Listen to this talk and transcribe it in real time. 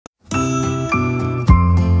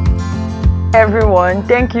Everyone,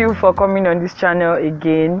 thank you for coming on this channel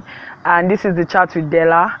again, and this is the chat with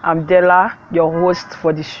Della. I'm Della, your host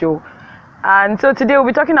for the show, and so today we'll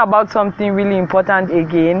be talking about something really important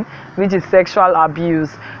again, which is sexual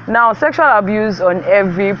abuse. Now, sexual abuse on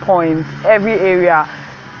every point, every area,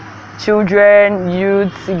 children,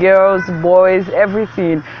 youths, girls, boys,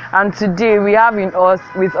 everything. And today we have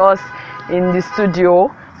with us in the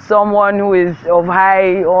studio someone who is of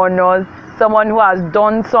high honors, someone who has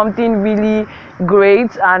done something really great,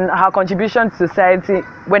 and her contribution to society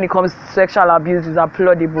when it comes to sexual abuse is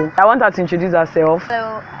applaudable. I want her to introduce herself.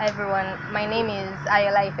 Hello everyone, my name is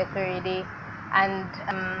Ayoola Ifekorede, and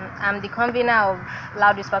I'm the convener of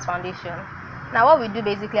Loud Whispers Foundation. Now, what we do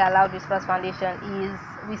basically at Loud Whispers Foundation is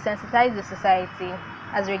we sensitize the society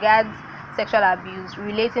as regards sexual abuse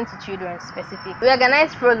relating to children specifically. We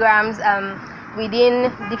organize programs within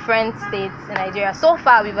different states in Nigeria. So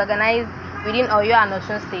far, we've organized within Ayoola and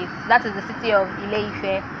Osun states. That is the city of Ayoola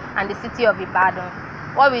Ife and the city of Ibadan.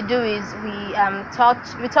 What we do is we talk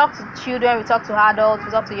to children, we talk to adults,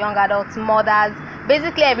 we talk to young adults, mothers,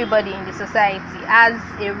 basically everybody in the society has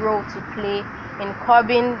a role to play in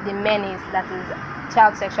curbing the menace that is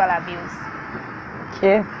child sexual abuse.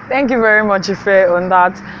 Okay, thank you very much, Ife, on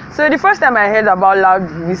that. So the first time I heard about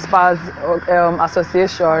Loud Whispers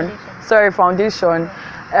Foundation,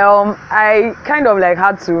 I kind of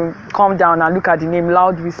had to calm down and look at the name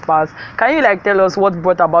Loud Whispers. Can you tell us what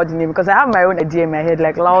brought about the name? Because I have my own idea in my head,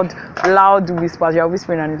 loud whispers. You're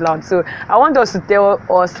whispering and it's loud. So I want us to tell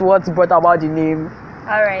us what brought about the name.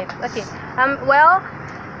 All right. Okay. Well,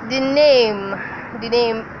 the name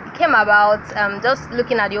came about just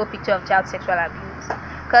looking at the whole picture of child sexual abuse.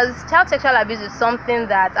 Because child sexual abuse is something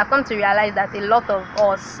that I've come to realize that a lot of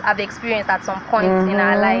us have experienced at some point in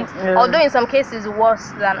our lives. Yeah. Although in some cases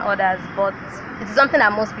worse than others, but it's something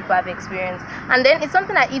that most people have experienced. And then it's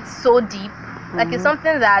something that it's so deep. It's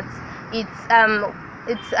something that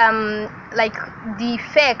it's like the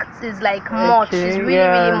effect is much. It's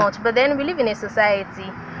really much. But then we live in a society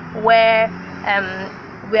where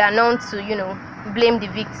we are known to, blame the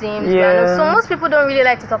victims. So most people don't really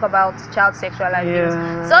like to talk about child sexual abuse,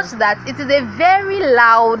 such that it is a very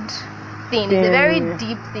loud thing. It's a very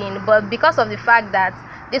deep thing, but because of the fact that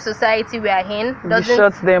this society we are in doesn't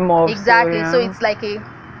shut them off. Exactly. So it's like a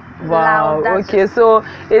wow. Okay, so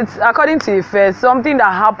it's, according to Ife, something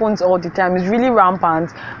that happens all the time. Is really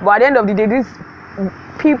rampant, but at the end of the day, these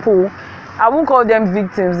people, I won't call them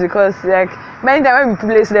victims, because many times when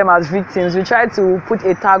we place them as victims, we try to put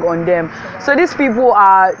a tag on them. So these people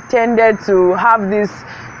are tended to have this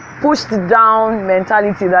pushed down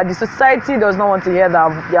mentality that the society does not want to hear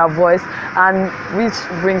their voice, and which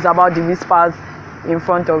brings about the whispers in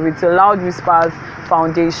front of it. So Loud Whispers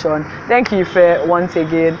Foundation. Thank you, Ife, once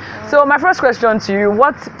again. So my first question to you,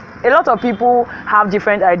 a lot of people have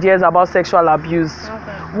different ideas about sexual abuse.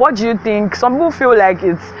 What do you think? Some people feel like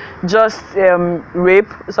it's just rape.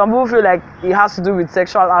 Some people feel like it has to do with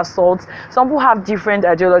sexual assault. Some people have different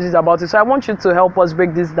ideologies about it. So I want you to help us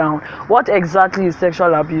break this down. What exactly is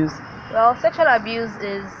sexual abuse? Well, sexual abuse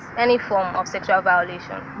is any form of sexual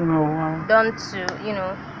violation done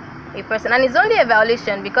to, a person, and it's only a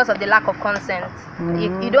violation because of the lack of consent.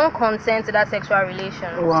 You don't consent to that sexual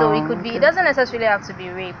relation. So it could be, it doesn't necessarily have to be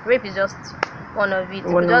rape. Rape is just one of it. It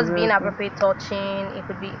could just be inappropriate touching. It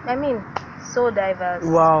could be, so diverse.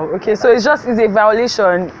 Wow. Okay, so it's a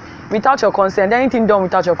violation without your consent. Anything done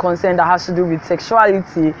without your consent that has to do with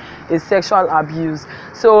sexuality is sexual abuse.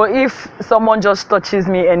 So if someone just touches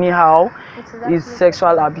me anyhow, it's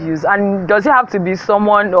sexual abuse. And does it have to be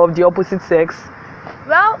someone of the opposite sex?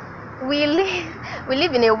 Well, we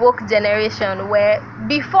live in a woke generation where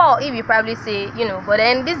before, if you probably say, but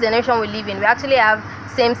then this generation we live in, we actually have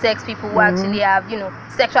same-sex people who actually have,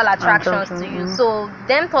 sexual attractions to you. So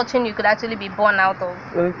them touching you could actually be born out of.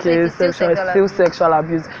 Okay, so it's still sexual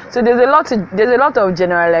abuse. So there's a lot of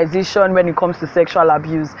generalization when it comes to sexual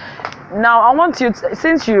abuse. Now, I want you to,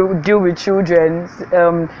 since you deal with children,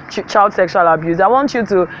 child sexual abuse, I want you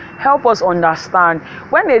to help us understand,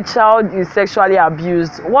 when a child is sexually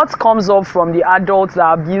abused, what comes up from the adult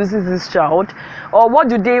that abuses this child, or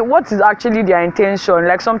what is actually their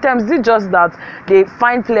intention? Sometimes it's just that they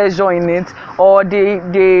find pleasure in it, or they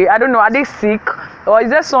I don't know, are they sick, or is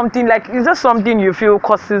there something you feel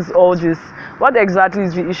causes all this? What exactly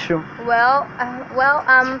is the issue?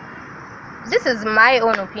 This is my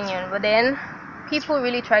own opinion, but then people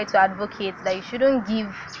really try to advocate that you shouldn't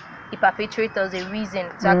give the perpetrators a reason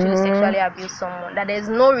to actually sexually abuse someone. That there's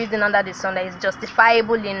no reason under the sun that is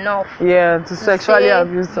justifiable enough. To sexually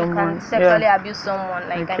abuse someone. Abuse someone,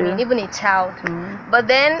 even a child. But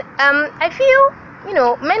then I feel you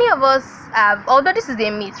know, many of us have, although this is a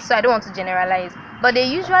myth, so I don't want to generalize, but they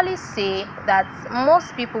usually say that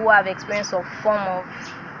most people who have experience of form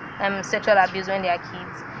of sexual abuse when they are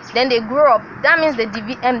kids, then they grow up. That means they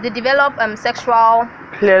develop sexual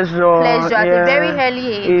pleasure at a very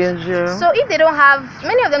early age. So if they don't have,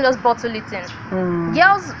 many of them just bottle it in.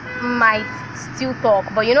 Girls might still talk,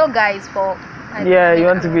 but you know, guys, you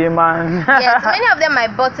want to be a man. Yes, many of them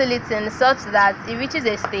might bottle it in such that it reaches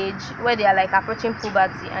a stage where they are like approaching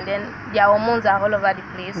puberty, and then their hormones are all over the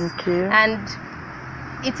place. And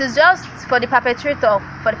it is just for the perpetrator.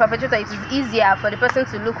 It is easier for the person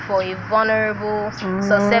to look for a vulnerable,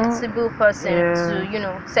 susceptible person to, you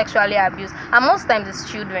know, sexually abuse. And most times it's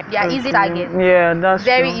children. They are easy targets. Yeah, that's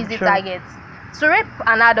very easy targets. To rape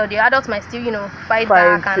an adult, the adult might still, you know, fight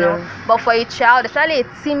back and all. But for a child, especially a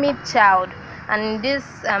timid child, and in this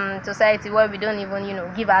society where we don't even, you know,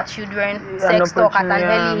 give our children sex talk at an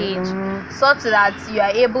early age, such that you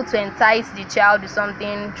are able to entice the child with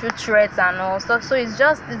something through threats and all. So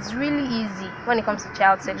it's really easy when it comes to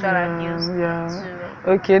child sexual abuse.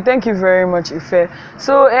 Okay, thank you very much, Ife.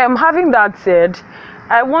 So having that said,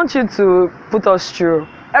 I want you to put us through.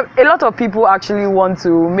 A lot of people actually want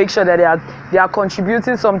to make sure that they are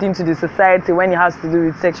contributing something to the society when it has to do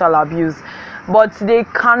with sexual abuse, but they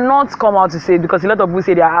cannot come out to say it because a lot of people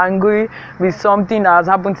say they are angry with something that has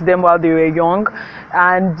happened to them while they were young,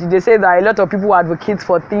 and they say that a lot of people advocate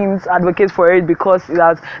for it because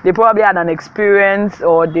they probably had an experience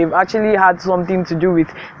or they've actually had something to do with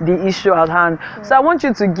the issue at hand. So I want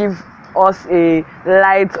you to give us a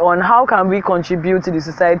light on how can we contribute to the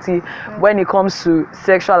society when it comes to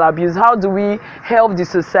sexual abuse. How do we help the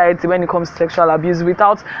society when it comes to sexual abuse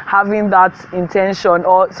without having that intention,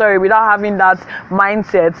 without having that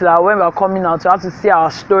mindset that when we are coming out we have to see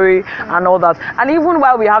our story and all that. And even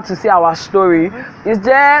while we have to see our story, is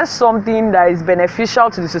there something that is beneficial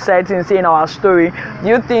to the society in saying our story? Do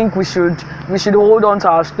you think we should hold on to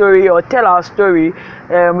our story or tell our story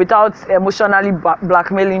without emotionally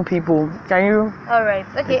blackmailing people? Can you? All right.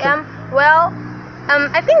 Okay.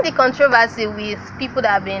 I think the controversy with people that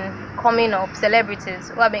have been coming up, celebrities,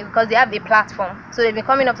 because they have a platform, so they've been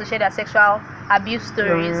coming up to share their sexual abuse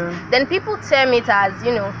stories. Then people term it as,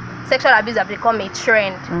 you know, sexual abuse have become a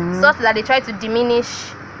trend, such that they try to diminish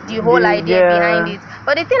the whole idea behind it.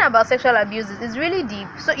 But the thing about sexual abuse is really deep.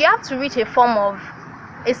 So you have to reach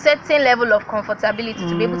a certain level of comfortability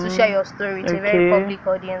to be able to share your story to a very public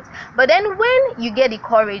audience. But then when you get the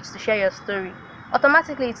courage to share your story,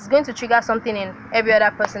 automatically it's going to trigger something in every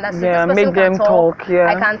other person. That's this person make them talk.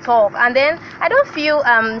 I can talk. And then I don't feel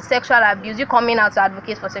sexual abuse, you coming out to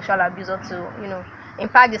advocate for sexual abuse or to, you know,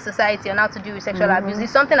 impact the society on how to deal with sexual abuse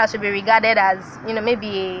is something that should be regarded as, you know,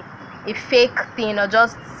 maybe a fake thing or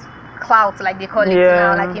just clout, like they call it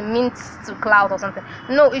now, like a means to clout or something.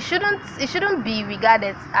 No, it shouldn't be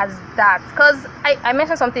regarded as that, because I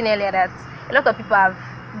mentioned something earlier that a lot of people have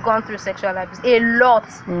gone through sexual abuse, a whole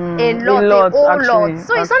lot.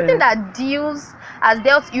 So it's something that has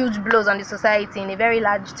dealt huge blows on the society to a very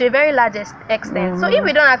large extent. So if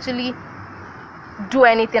we don't actually do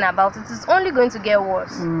anything about it, it's only going to get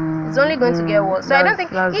worse. It's only going to get worse. So I don't think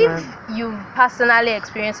if you've personally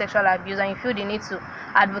experienced sexual abuse and you feel the need to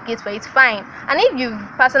advocate for it, fine. And if you've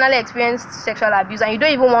personally experienced sexual abuse and you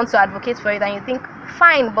don't even want to advocate for it and you think,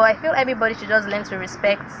 fine, but I feel everybody should just learn to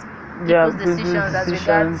respect people's decisions as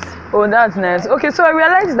regards. Oh, that's nice. Okay, so I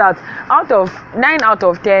realized that 9 out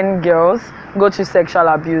of 10 girls go through sexual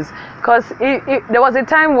abuse, because there was a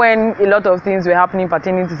time when a lot of things were happening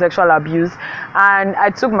pertaining to sexual abuse, and I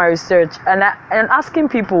took my research and asking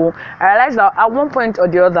people, I realized that at one point or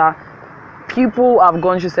the other, people have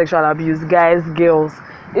gone through sexual abuse, guys, girls.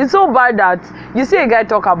 It's so bad that you see a guy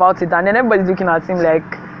talk about it and then everybody's looking at him like,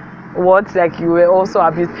 what, like you were also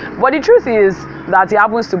abused. But the truth is that it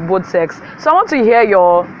happens to both sex. So I want to hear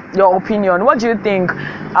your opinion. What do you think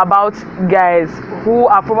about guys who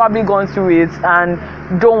have probably gone through it and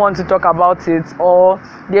don't want to talk about it, or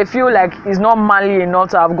they feel like it's not manly enough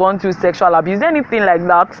to have gone through sexual abuse? Anything like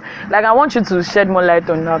that? Like, I want you to shed more light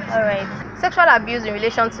on that. All right. Sexual abuse in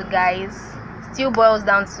relation to guys still boils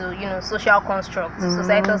down to, you know, social constructs,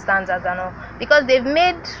 societal standards and all, because they've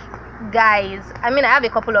made guys, I mean, I have a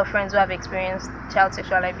couple of friends who have experienced child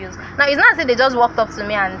sexual abuse. Now, it's not that they just walked up to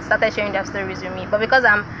me and started sharing their stories with me, but because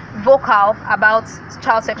I'm vocal about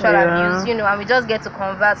child sexual abuse, you know, and we just get to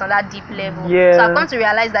converse on that deep level. So I've come to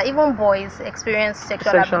realize that even boys experience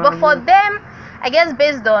sexual abuse. But for them, I guess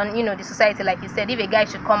based on, you know, the society, like you said, if a guy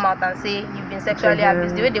should come out and say you've been sexually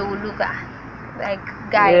abused, the way they will look at, like,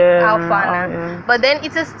 guy, alpha. But then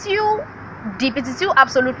it is still deep, it is still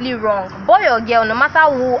absolutely wrong. Boy or girl, no matter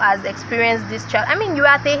who has experienced this child, I mean, you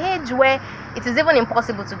are at a age where it is even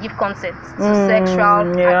impossible to give consent to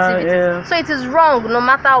sexual activities. So it is wrong no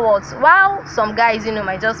matter what. While some guys,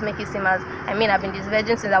 might just make it seem as, I mean, I've been this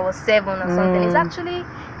virgin since I was 7 or something. It's actually,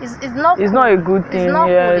 it's not cool. It's not a good thing. It's not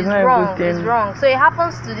cool. It's not wrong. a good thing. It's wrong. So it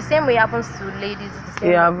happens to the same way it happens to ladies. It's the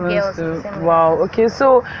same way girls. The same wow. way. Okay.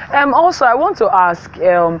 So also I want to ask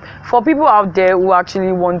for people out there who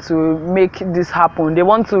actually want to make this happen, they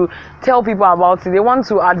want to tell people about it, they want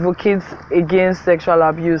to advocate against sexual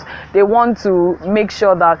abuse, they want to make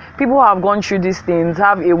sure that people who have gone through these things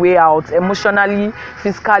have a way out emotionally,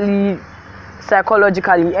 physically,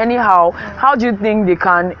 psychologically, anyhow. How do you think they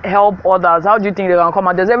can help others? How do you think they can come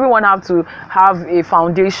out? Does everyone have to have a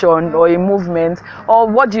foundation or a movement, or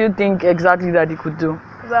what do you think exactly that they could do?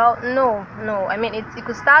 Well, no. I mean, it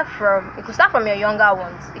could start from your younger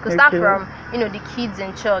ones. It could start from the kids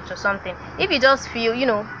in church or something. If you just feel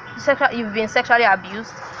you've been sexually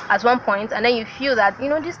abused at one point, and then you feel that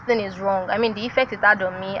this thing is wrong. I mean, the effect it had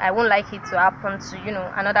on me, I won't like it to happen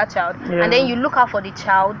to another child. And then you look out for the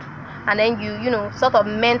child, and then you sort of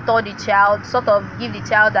mentor the child, sort of give the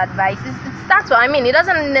child advice. It starts. I mean, it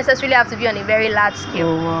doesn't necessarily have to be on a very large scale.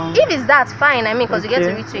 Oh, wow. If it's that, fine. I mean, because you get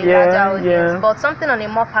to reach a larger audience. But something on a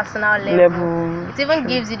more personal level. It even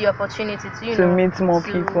gives you the opportunity to meet more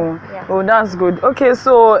people. Yeah. Oh, that's good. Okay,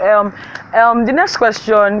 so the next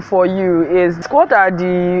question for you is, what are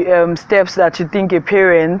the steps that you think a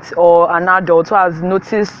parent or an adult who has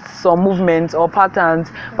noticed some movements or patterns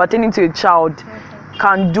pertaining to a child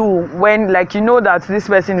can do when, like, that this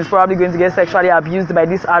person is probably going to get sexually abused by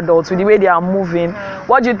these adults with the way they are moving?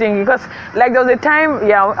 What do you think? Because, like, there was a time,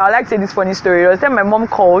 I like to say this funny story. There was a time my mom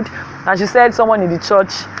called and she said someone in the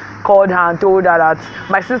church called her and told her that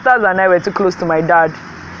my sisters and I were too close to my dad,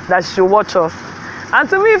 that she should watch us. And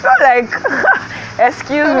to me, it felt like,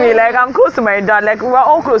 excuse me, like, I'm close to my dad. Like, we're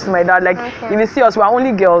all close to my dad. Like, if you see us, we're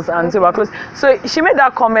only girls, and so we're close. So she made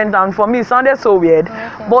that comment, and for me, it sounded so weird.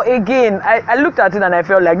 But again, I looked at it and I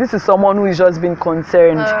felt like this is someone who is just being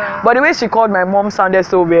concerned. But the way she called my mom sounded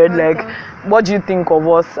so weird. Like, what do you think of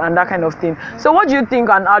us, and that kind of thing. So what do you think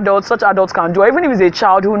such adults can do? Or even if it's a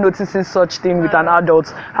child who notices such thing with an adult,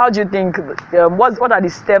 how do you think, what are the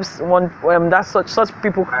steps that such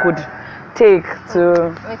people could take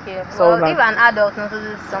to well, if an adult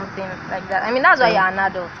notices something like that, I mean, that's why you're an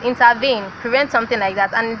adult. Intervene, prevent something like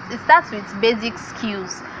that. And it starts with basic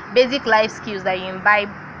skills, basic life skills that you imbibe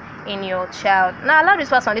in your child. Now, Allow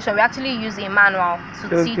Response Foundation, we actually use a manual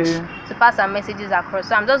to teach, to pass our messages across.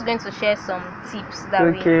 So I'm just going to share some tips that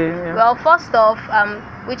well, first off,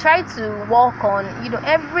 we try to work on,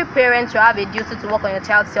 every parent should have a duty to work on your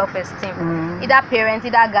child's self-esteem. Either parent,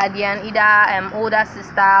 either guardian, either older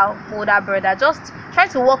sister, older brother. Just try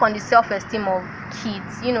to work on the self-esteem of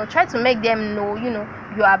kids. Try to make them know,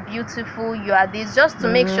 you are beautiful, you are this, just to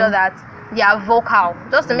make sure that they are vocal,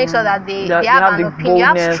 just to make sure that they have an opinion, you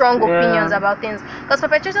have strong opinions about things. Because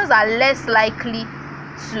perpetrators are less likely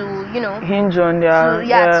to hinge on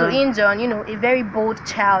to hinge on a very bold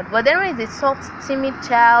child. But then when it's a soft, timid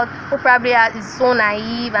child who probably is so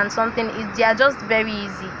naive and something, they are just very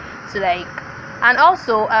easy to like. And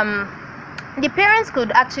also the parents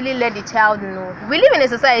could actually let the child know. We live in a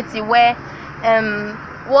society where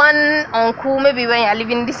one uncle, maybe when you're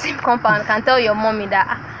living in the same compound, can tell your mommy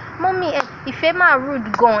that mommy, if Emma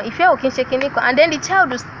rude gone, if you're okay shaking it, and then the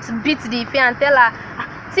child will beat the Ife and tell her,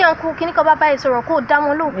 see uncle, can you come back so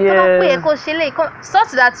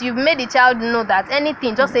such that you've made the child know that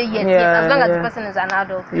anything, just say yes, as long as the person is an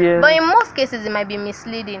adult. But in most cases it might be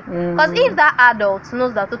misleading. Because if that adult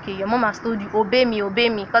knows that, okay, your mom has told you, obey me,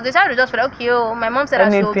 because the child will just feel like, okay, my mom said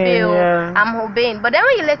I should obey, I'm obeying. But then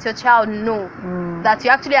when you let your child know that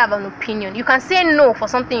you actually have an opinion, you can say no for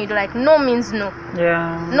something you do, like no means no.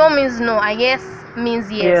 No means no, I guess means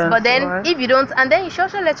yes. But then if you don't, and then you should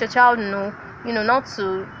also let your child know, not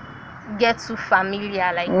to get too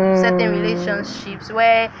familiar, like certain relationships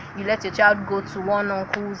where you let your child go to one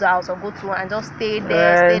uncle's house or go to one and just stay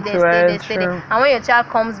there, stay there. And when your child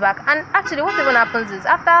comes back, and actually what even happens is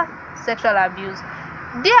after sexual abuse,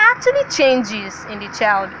 there are actually changes in the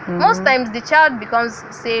child. Most times the child becomes,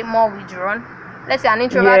 say, more withdrawn. Let's say an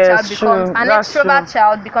introvert child becomes an extrovert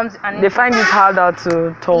child becomes an introvert. They find it harder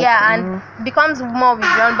to talk. And becomes more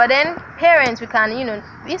withdrawn. But then parents, we can,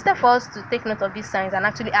 instead for us to take note of these signs and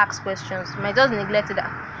actually ask questions, we might just neglect it.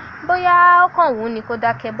 But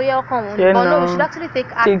no, we should actually take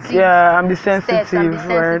active and be sensitive. Steps and be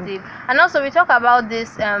sensitive. And also we talk about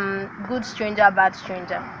this good stranger, bad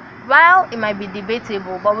stranger. While it might be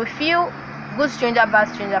debatable, but we feel good stranger,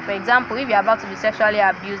 bad stranger. For example, if you're about to be sexually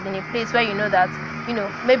abused in a place where you know that,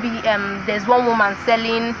 maybe there's one woman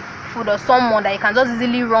selling food or someone that you can just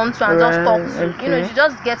easily run to and just talk to. Okay. You should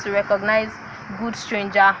just get to recognize good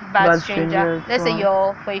stranger, bad stranger. Let's say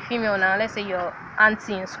you're, for a female now, let's say your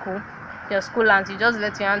auntie in school, your school auntie, just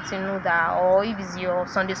let your auntie know that, or if it's your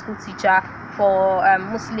Sunday school teacher. For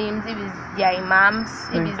Muslims, if it's their imams,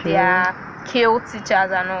 if it's their kill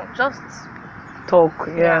teachers and all, just talk.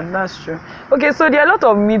 Yeah, that's true. Okay, so there are a lot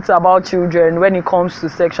of myths about children when it comes to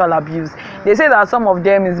sexual abuse. They say that some of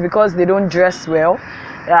them is because they don't dress well,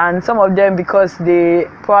 and some of them because they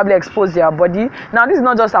probably expose their body. Now, this is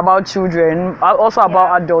not just about children, also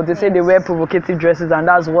about adults. They say they wear provocative dresses, and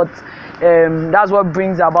that's what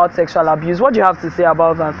brings about sexual abuse. What do you have to say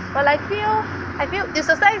about that? Well, I feel the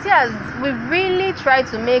society we've really tried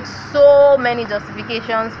to make so many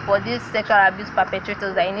justifications for these sexual abuse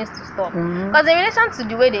perpetrators that it needs to stop. Because in relation to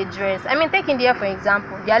the way they dress, I mean, take India for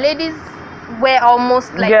example, their ladies wear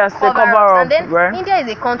almost like cover-ups, and then India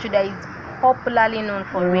is a country that is popularly known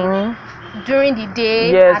for rape during the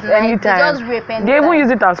day, at night. Anytime. They just rape anytime. They even use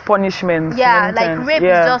it as punishment. Yeah, like rape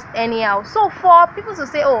is just anyhow. So for people to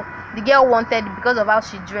say, oh, the girl wanted because of how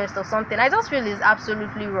she dressed or something, I just feel it's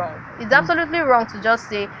absolutely wrong. It's absolutely wrong to just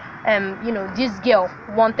say, this girl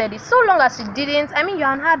wanted it. So long as she didn't, I mean, you're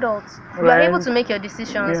an adult. You are able to make your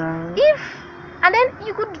decisions. And then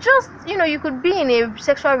you could just, you could be in a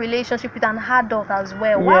sexual relationship with an adult as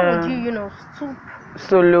well. Why would you, stoop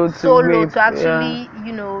so low to actually,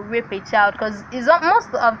 rape a child? Because it's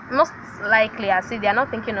most likely, I say, they are not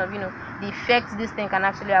thinking of, the effects this thing can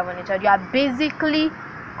actually have on a child. You are basically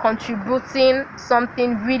contributing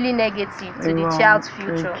something really negative to the child's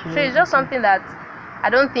future. So it's just something that I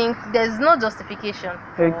don't think there's no justification.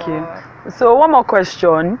 So one more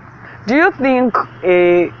question: do you think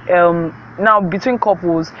now between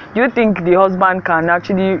couples, do you think the husband can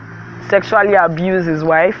actually sexually abuse his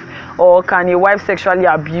wife, or can a wife sexually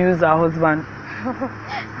abuse her husband?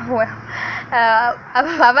 Well,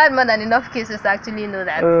 I've had more than enough cases to actually know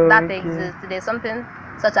that exists. There's something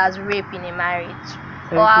such as rape in a marriage.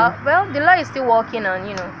 Well, the law is still working on,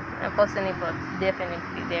 enforcing it, but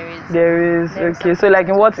definitely there is. Okay, so like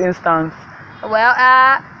in what instance? Well,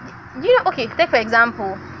 take for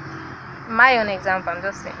example, my own example, I'm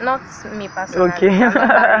just saying, not me personally.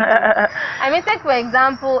 I mean, take for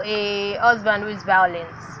example a husband who is violent.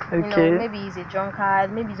 Maybe he's a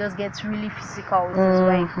drunkard, maybe he just gets really physical with his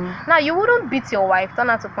wife. Now, you wouldn't beat your wife, turn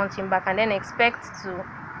out to punch him back, and then expect to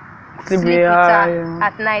sleep with her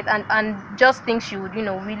at night and just think she would,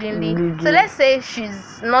 willingly. So let's say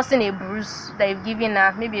she's nursing a bruise that you've given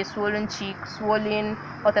her, maybe a swollen cheek, swollen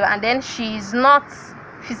whatever, and then she's not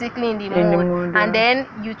physically in the mood, and then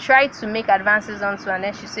you try to make advances onto her, and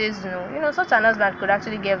then she says no. Such an husband could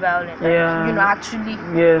actually get violent. Actually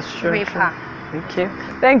rape her. Okay,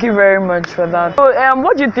 thank you very much for that. So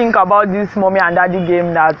what do you think about this mommy and daddy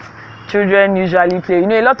game that children usually play?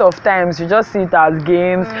 A lot of times you just see it as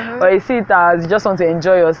games, or you see it as you just want to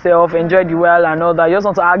enjoy yourself, enjoy the world and all that. You just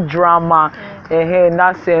want to act drama in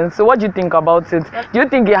that sense. So what do you think about it? Do you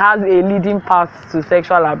think it has a leading path to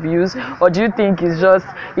sexual abuse, or do you think it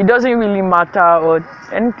doesn't really matter or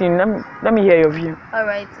anything? Let me hear your view. All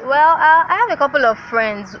right. Well, I have a couple of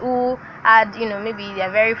friends who had maybe their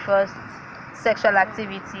very first sexual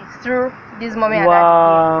activity through this mommy and daddy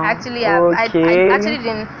game. Actually,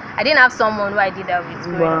 I didn't have someone who I did that with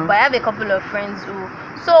growing up, but I have a couple of friends who.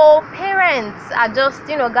 So parents are just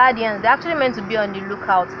guardians. They're actually meant to be on the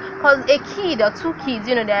lookout, because a kid or two kids,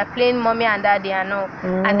 they are playing mommy and daddy and all,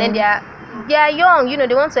 and then they are young,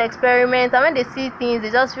 they want to experiment, and when they see things, they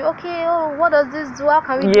just feel, okay, oh, what does this do? How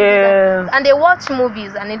can we do this? And they watch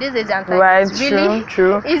movies, and in this age and time, it's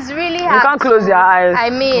really hard. You can't close your eyes. I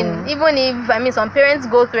mean, even if some parents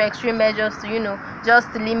go through extreme measures to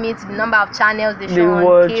just limit the number of channels they show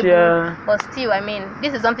on cable, but still, I mean,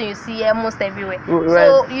 this is something you see almost everywhere.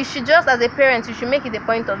 So you should just, as a parent, you should make it a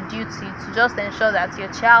point of duty to just ensure that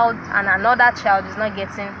your child and another child is not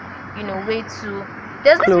getting way too.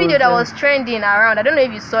 There's this video that was trending around. I don't know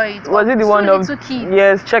if you saw it. Was it the one of two kids?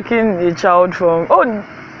 Yes, checking a child from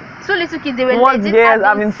two little kids. They were legit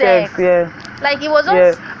having sex. Like it was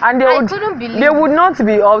just. And I couldn't believe they would not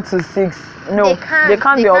be up to 6. No, they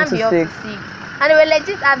can't be up to 6. And they were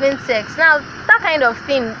legit having sex. Now that that kind of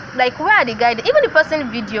thing, like where are the guidance? Even the person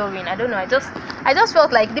videoing, I don't know. I just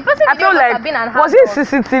felt like the person I feel videoing like, have been and was it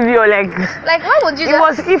CCTV or like? Like why would you? It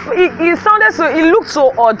was. If it sounded so, it looked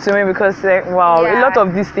so odd to me because like, wow, a lot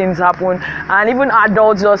of these things happen, and even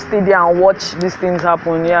adults just stay there and watch these things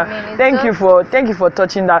happen. Yeah. I mean, thank you for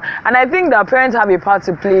touching that. And I think that parents have a part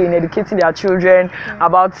to play in educating their children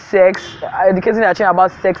about sex, educating their children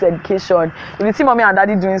about sex education. If you see mommy and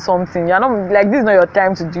daddy doing something, you're not like, this is not your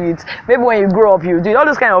time to do it. Maybe when you grow up, you do all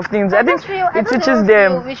those kind of things. I think it teaches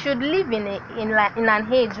them. We should live in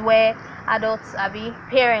an age where adults,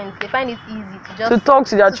 parents, they find it easy to talk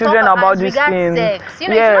to their children about these things. Sex. You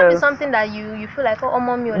know, it should not be something that you feel like, oh,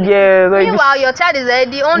 mommy, meanwhile, your child is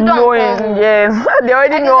already knowing. Yes, they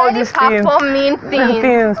already know all these things.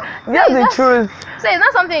 Things. That's the truth. So it's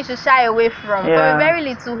not something you should shy away from. For a very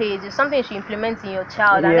little age, it's something you should implement in your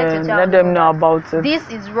child and let your child let them know about it. This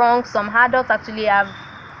is wrong. Some adults actually have,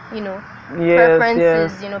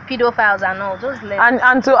 preferences, pedophiles and all. Just let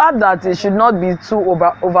and to add that, it should not be too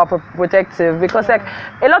overprotective, because like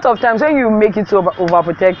a lot of times when you make it too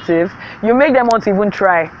overprotective, you make them want to even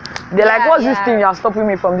try. They're like, what's this thing you're stopping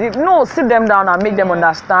me from doing? No, sit them down and make them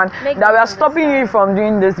understand that we are stopping you from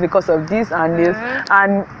doing this because of this and this.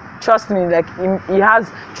 And trust me, like it has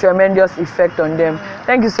tremendous effect on them.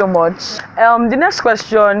 Thank you so much. The next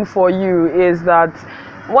question for you is that,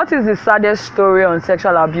 what is the saddest story on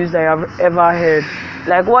sexual abuse that you have ever heard?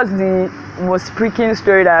 Like, what's the most pricking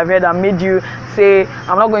story that I've heard that made you say,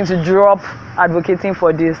 I'm not going to drop advocating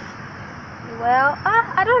for this? Well,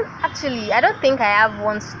 I don't think I have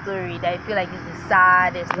one story that I feel like is the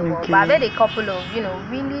saddest of all. But I've heard a couple of,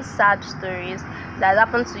 really sad stories that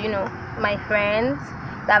happened to, my friends,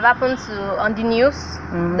 that have happened to on the news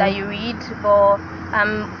that you read. But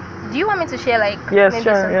do you want me to share like? Yes,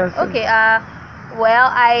 sure. Yes. Okay. Well,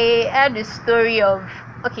 I heard the story of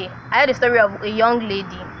a young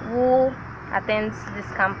lady who attends this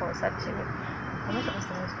campus actually. I'm not supposed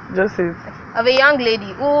to know. Just it. Of a young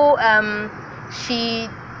lady who she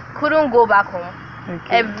couldn't go back home.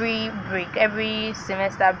 Every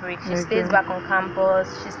semester break, she stays back on campus.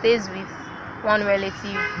 She stays with one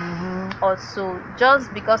relative or so,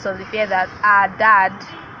 just because of the fear that her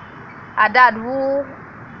dad, who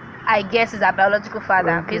I guess is her biological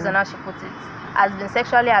father, based on how she puts it, has been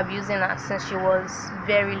sexually abusing her since she was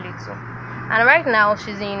very little. And right now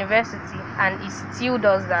she's in university and he still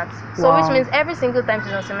does that. So which means every single time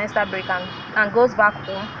she's on semester break and goes back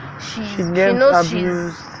home, she knows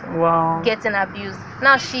abused. She's getting abused.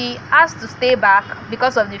 Now she has to stay back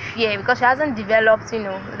because of the fear, because she hasn't developed,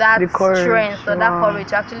 that strength or that courage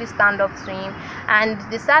to actually stand up to him. And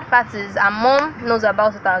the sad part is her mom knows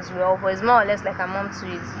about it as well, but it's more or less like her mom too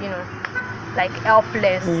is, like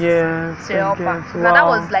helpless to help her. Now that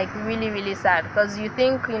was like really, really sad, because you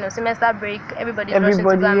think, semester break, everybody's rushing to go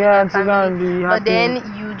and meet their family, but then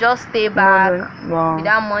you just stay back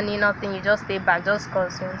without money, nothing. You just stay back just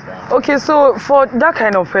because you want to. Okay, so for that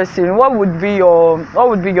kind of person, what would be your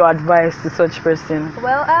advice to such person?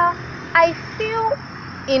 Well, I feel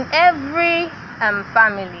in every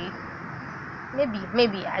family,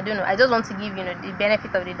 maybe I don't know, I just want to give the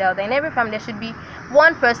benefit of the doubt, that in every family there should be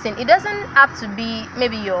one person. It doesn't have to be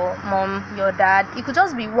maybe your mom, your dad. It could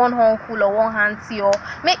just be one uncle or one auntie, or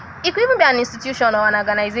it could even be an institution or an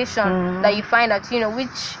organization that you find that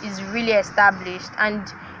which is really established. And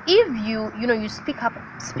if you speak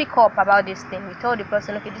up about this thing, you tell the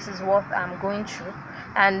person, okay, this is what I'm going through,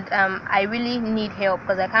 and I really need help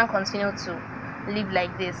because I can't continue to live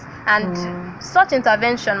like this. And such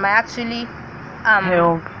intervention might actually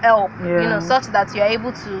help, such that you're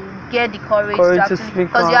able to get the courage to actually, speak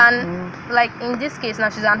because you're like in this case now,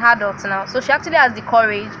 she's an adult now, so she actually has the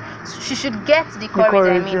courage. She should get the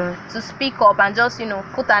courage, to speak up and just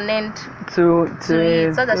put an end to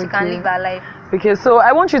it, so that she can live her life. Okay, so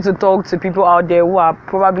I want you to talk to people out there who are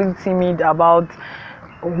probably timid about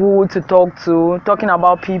who to talk to, talking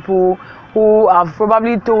about people who have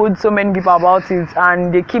probably told so many people about it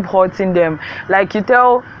and they keep hurting them. Like, you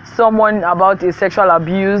tell someone about a sexual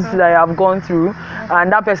abuse that you have gone through,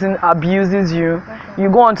 and that person abuses you. You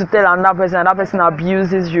go on to tell another person, and that person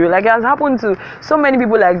abuses you. Like, it has happened to so many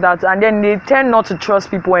people like that, and then they tend not to trust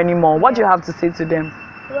people anymore. What do you have to say to them?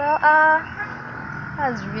 Well,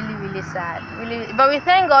 that's really, really sad. Really, but we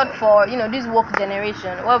thank God for this woke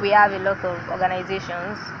generation, where we have a lot of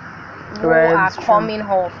organizations who are coming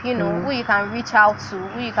up, who you can reach out to,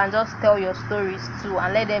 who you can just tell your stories to,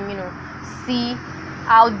 and let them see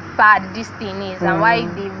how bad this thing is and why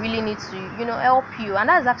they really need to help you. And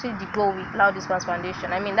that's actually the goal with Loud Discourse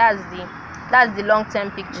Foundation. I mean, that's the that's the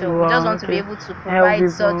long-term picture. Wow, we just want to be able to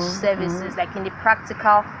provide such services, like in the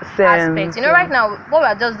practical aspect. You know, right now what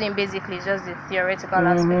we're just doing basically is just the theoretical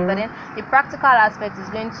aspect, but then the practical aspect is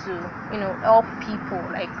going to, you know, help people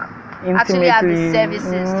like actually have the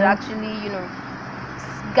services to actually, you know,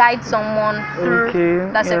 guide someone through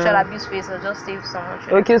that sexual abuse phase, or just save someone.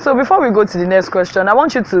 Okay, so before we go to the next question, I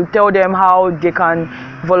want you to tell them how they can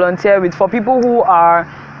volunteer with, for people who are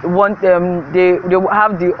they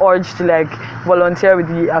have the urge to like volunteer with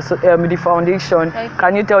the foundation.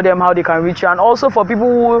 Can you tell them how they can reach you? And also for people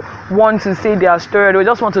who want to say their story, they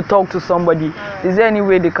just want to talk to somebody, is there any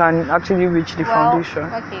way they can actually reach the foundation?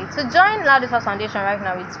 Okay, to join Loud Whispers Foundation right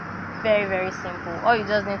now, it's very, very simple. All you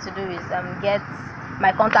just need to do is get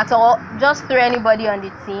my contact, or just through anybody on the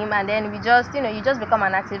team, and then we just, you know, you just become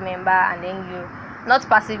an active member, and then you, not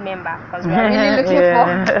passive member, because we are really looking for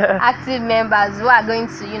active members who are going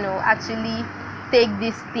to, you know, actually take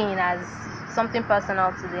this thing as something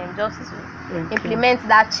personal to them, just to implement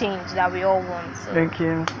that change that we all want. So.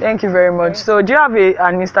 Thank you very much. So do you have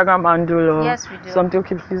an Instagram handle or yes, we do. something?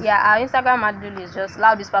 Okay, please. Yeah, our Instagram handle is just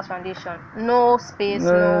Loud Whispers Foundation. No space,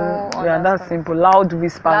 no yeah, that's simple. Loud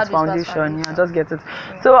Whispers Foundation. Yeah, just get it.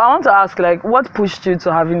 So I want to ask, like, what pushed you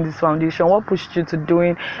to having this foundation? What pushed you to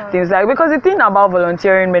doing things like, because the thing about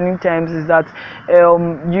volunteering many times is that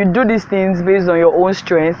you do these things based on your own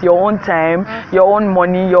strength, your own time, your own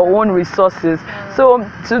money, your own resources. So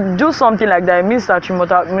to do something like that, it means that you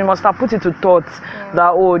must have put it to thought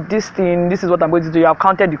that, oh, this is what I'm going to do. You have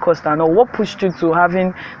counted the cost and all. What pushed you to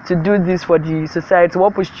having to do this for the society?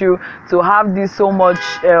 What pushed you to have this so much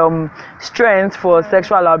strength for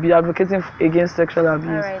sexual abuse, advocating against sexual abuse?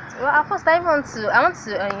 All right. Well, first I want to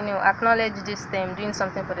you know, acknowledge this term, doing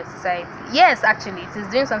something for the society. Yes, actually, it is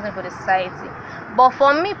doing something for the society. But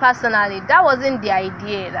for me personally, that wasn't the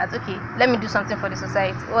idea that, okay, let me do something for the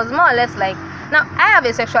society. It was more or less like, now I have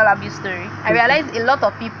a sexual abuse story. I realize a lot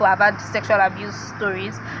of people have had sexual abuse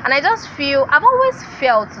stories, and I just feel, I've always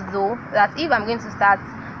felt though that if I'm going to start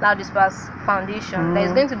Loud Whispers Foundation, there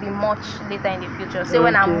is going to be much later in the future. Say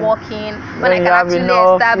when I'm working, when I can actually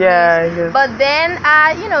establish. But then,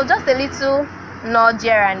 you know, just a little nudge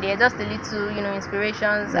here and there, just a little, you know,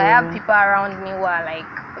 inspirations. I have people around me who are like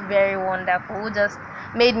very wonderful, who just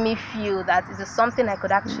made me feel that it is something I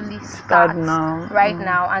could actually start right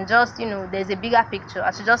now, and just, you know, there's a bigger picture. I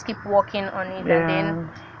should just keep working on it, and then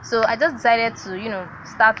so I just decided to, you know,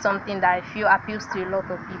 start something that I feel appeals to a lot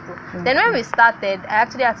of people. Then when we started, I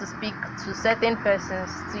actually had to speak to certain persons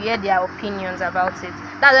to hear their opinions about it.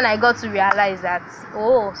 That's when I got to realize that,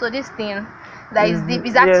 oh, so this thing that is deep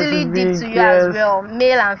is actually deep to you as well,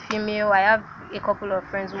 male and female. I have a couple of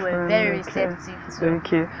friends who were very receptive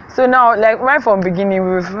to. So now, like right from beginning,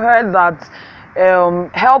 we've heard that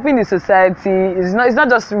helping the society is it's not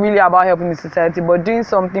just really about helping the society, but doing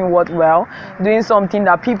something worthwhile, doing something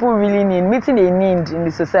that people really need, meeting a need in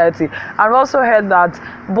the society. I've also heard that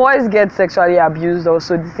boys get sexually abused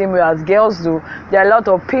also the same way as girls do. There are a lot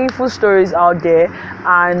of painful stories out there,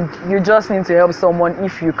 and you just need to help someone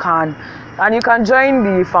if you can. And you can join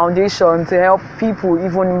the foundation to help people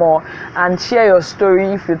even more, and share your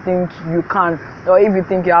story if you think you can, or if you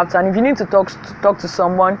think you have to. And if you need to talk to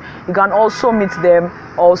someone, you can also meet them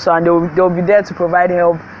also, and they'll be there to provide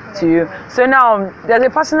help to you. So now there's a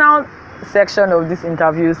personal section of this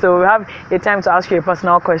interview, so we have a time to ask you a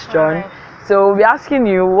personal question. So we're asking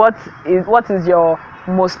you, what is your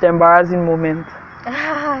most embarrassing moment?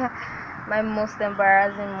 My most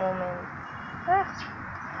embarrassing moment.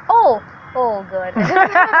 Oh God. Okay,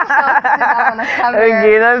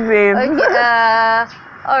 that's it. Okay,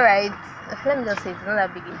 all right. Let me just say it's not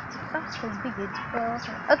that big age. It's big age.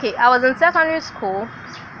 Okay, I was in secondary school,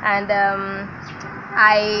 and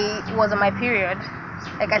I was on my period.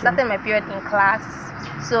 Like I started my period in class.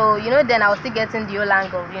 So, you know, then I was still getting the whole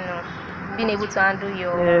angle of, you know, being able to handle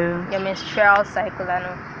your menstrual cycle and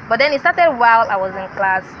all. But then it started while I was in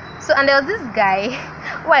class. So, and there was this guy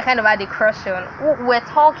who I kind of had a crush on. We're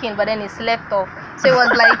talking, but then he slept off. So it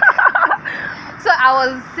was like, so I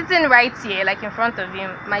was sitting right here, like in front of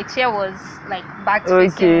him. My chair was like back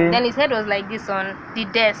facing him. Then his head was like this on the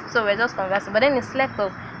desk. So we're just conversing. But then he slept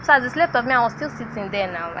off. So as he slept off, me, I was still sitting there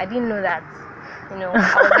now. I didn't know that. You know, I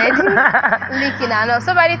was already leaking and all.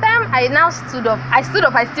 So by the time I now stood up, I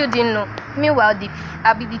still didn't know. Meanwhile, the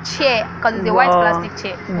chair, because it's a white plastic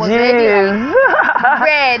chair, was already like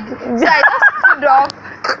red. So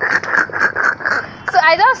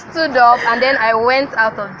I just stood up and then I went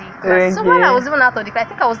out of the class. So while I was even out of the class, I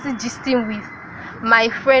think I was still gisting with my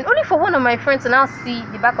friend, only for one of my friends to now see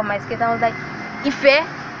the back of my skirt. I was like, Ife,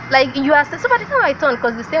 Like you are so by the time I turned,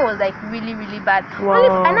 because the stain was like really, really bad.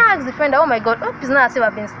 Wow. And I asked the friend, oh my god, hope it's not as if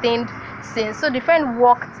I've been stained since. So the friend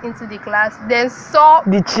walked into the class, then saw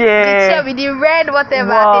The chair with the red whatever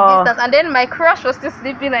wow. at a distance, and then my crush was still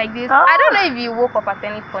sleeping like this. I don't know if he woke up at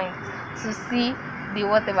any point to see the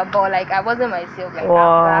whatever, but like I wasn't myself like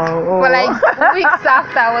wow. after. But like weeks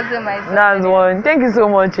after, I wasn't myself. That's one. Thank you so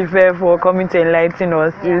much, Ife, for coming to enlighten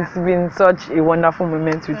us. Yeah. It's been such a wonderful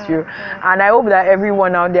moment with you, and I hope that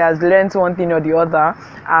everyone out there has learned one thing or the other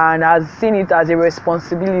and has seen it as a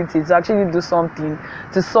responsibility to actually do something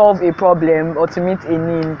to solve a problem or to meet a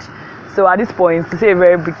need. So at this point, to say a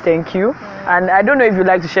very big thank you. And I don't know if you'd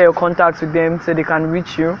like to share your contacts with them so they can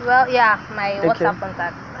reach you. Well, yeah, my WhatsApp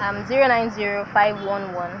contact.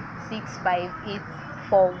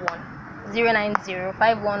 090-511-65841.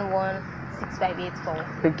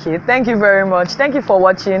 090-511-65841. Okay, thank you very much. Thank you for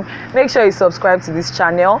watching. Make sure you subscribe to this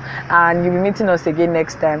channel and you'll be meeting us again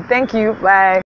next time. Thank you. Bye.